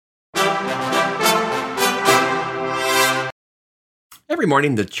Every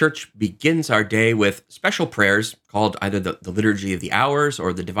morning, the church begins our day with special prayers called either the Liturgy of the Hours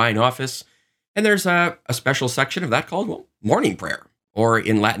or the Divine Office. And there's a special section of that called, morning prayer, or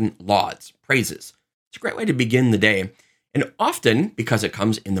in Latin, lauds, praises. It's a great way to begin the day. And often, because it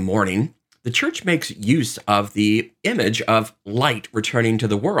comes in the morning, the church makes use of the image of light returning to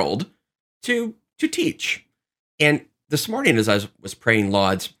the world to teach. And this morning, as I was praying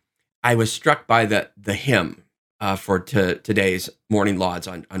lauds, I was struck by the hymn for today's morning lauds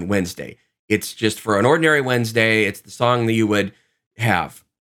on Wednesday. It's just for an ordinary Wednesday. It's the song that you would have.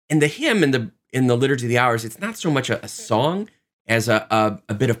 And the hymn in the Liturgy of the Hours, it's not so much a song as a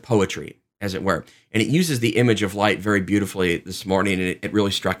bit of poetry, as it were. And it uses the image of light very beautifully this morning, and it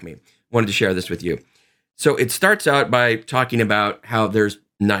really struck me. I wanted to share this with you. So it starts out by talking about how there's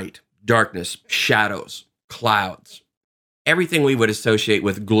night, darkness, shadows, clouds, everything we would associate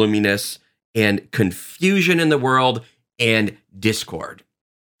with gloominess and confusion in the world and discord.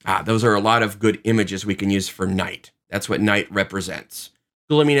 Those are a lot of good images we can use for night. That's what night represents.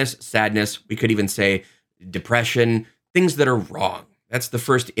 Gloominess, sadness, we could even say depression, things that are wrong. That's the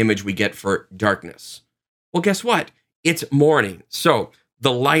first image we get for darkness. Well, guess what? It's morning. So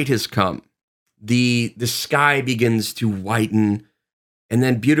the light has come. The sky begins to whiten. And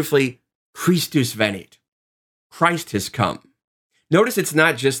then beautifully, Christus venit. Christ has come. Notice it's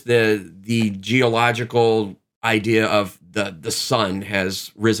not just the geological idea of the sun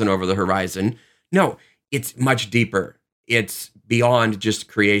has risen over the horizon. No, it's much deeper. It's beyond just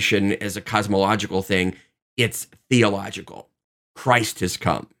creation as a cosmological thing. It's theological. Christ has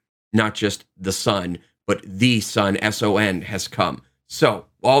come. Not just the sun, but the Son, S-O-N, has come. So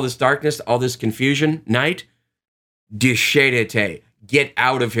all this darkness, all this confusion, night, discedete, get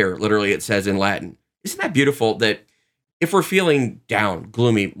out of here, literally it says in Latin. Isn't that beautiful that if we're feeling down,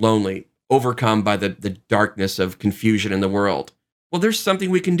 gloomy, lonely, overcome by the darkness of confusion in the world, well, there's something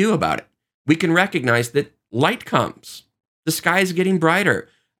we can do about it. We can recognize that light comes. The sky is getting brighter.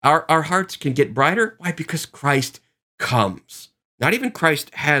 Our hearts can get brighter. Why? Because Christ comes. Not even Christ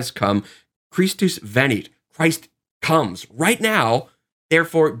has come. Christus venit. Christ comes right now.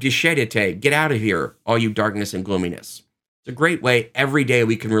 Therefore, discedete, get out of here, all you darkness and gloominess. It's a great way every day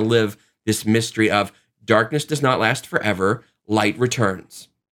we can relive this mystery of darkness does not last forever, light returns.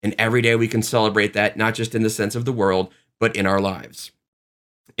 And every day we can celebrate that, not just in the sense of the world, but in our lives.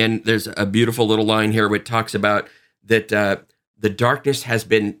 And there's a beautiful little line here where it talks about that the darkness has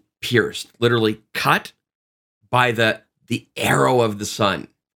been pierced, literally cut by the arrow of the sun,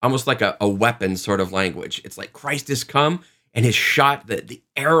 almost like a weapon sort of language. It's like Christ has come and has shot the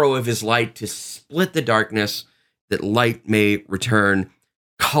arrow of his light to split the darkness, that light may return,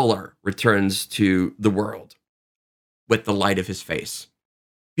 color returns to the world with the light of his face.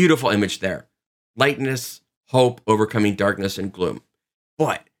 Beautiful image there. Lightness, hope, overcoming darkness and gloom.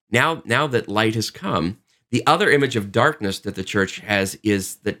 But now that light has come, the other image of darkness that the church has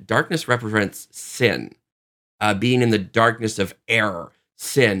is that darkness represents sin, being in the darkness of error,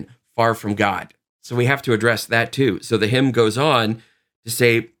 sin, far from God. So we have to address that too. So the hymn goes on to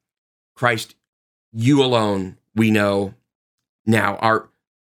say, Christ, you alone we know now.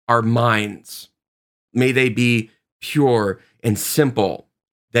 Our minds, may they be pure and simple,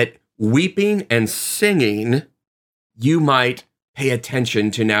 that weeping and singing, you might pay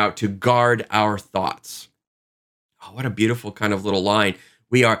attention to now to guard our thoughts. Oh, what a beautiful kind of little line.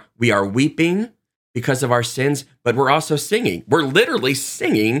 We are weeping because of our sins, but we're also singing. We're literally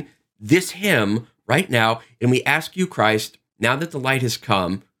singing this hymn right now, and we ask you, Christ, now that the light has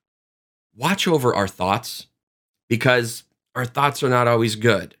come, watch over our thoughts, because our thoughts are not always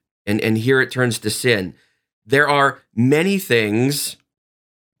good. And here it turns to sin. There are many things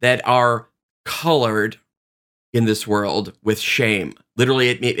that are colored in this world with shame. Literally,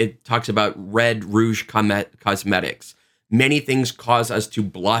 it talks about red rouge cosmetics. Many things cause us to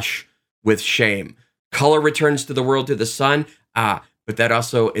blush with shame. Color returns to the world through the sun, but that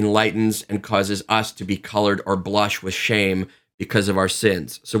also enlightens and causes us to be colored or blush with shame because of our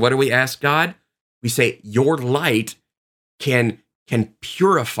sins. So what do we ask God? We say, your light can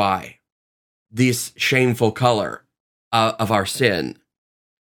purify this shameful color of our sin.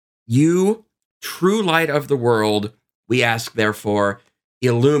 You, true light of the world, we ask, therefore,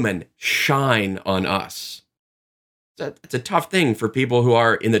 illumine, shine on us. It's a tough thing for people who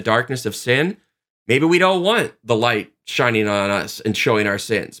are in the darkness of sin. Maybe we don't want the light shining on us and showing our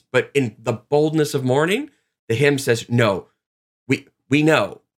sins. But in the boldness of morning, the hymn says, no, we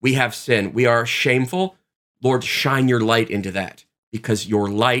know we have sin. We are shameful. Lord, shine your light into that, because your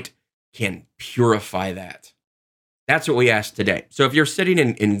light can purify that. That's what we ask today. So if you're sitting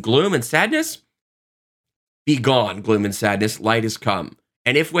in gloom and sadness, Be gone, gloom and sadness, light has come.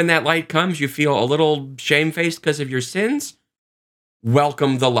 And if when that light comes, you feel a little shamefaced because of your sins,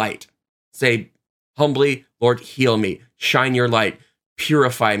 welcome the light. Say humbly, Lord, heal me, shine your light,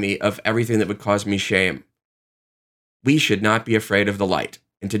 purify me of everything that would cause me shame. We should not be afraid of the light.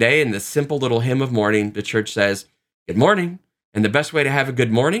 And today, in this simple little hymn of morning, the church says, good morning. And the best way to have a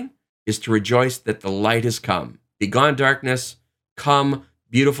good morning is to rejoice that the light has come. Be gone, darkness. Come,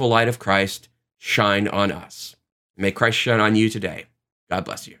 beautiful light of Christ, shine on us. May Christ shine on you today. God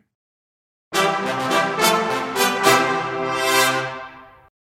bless you.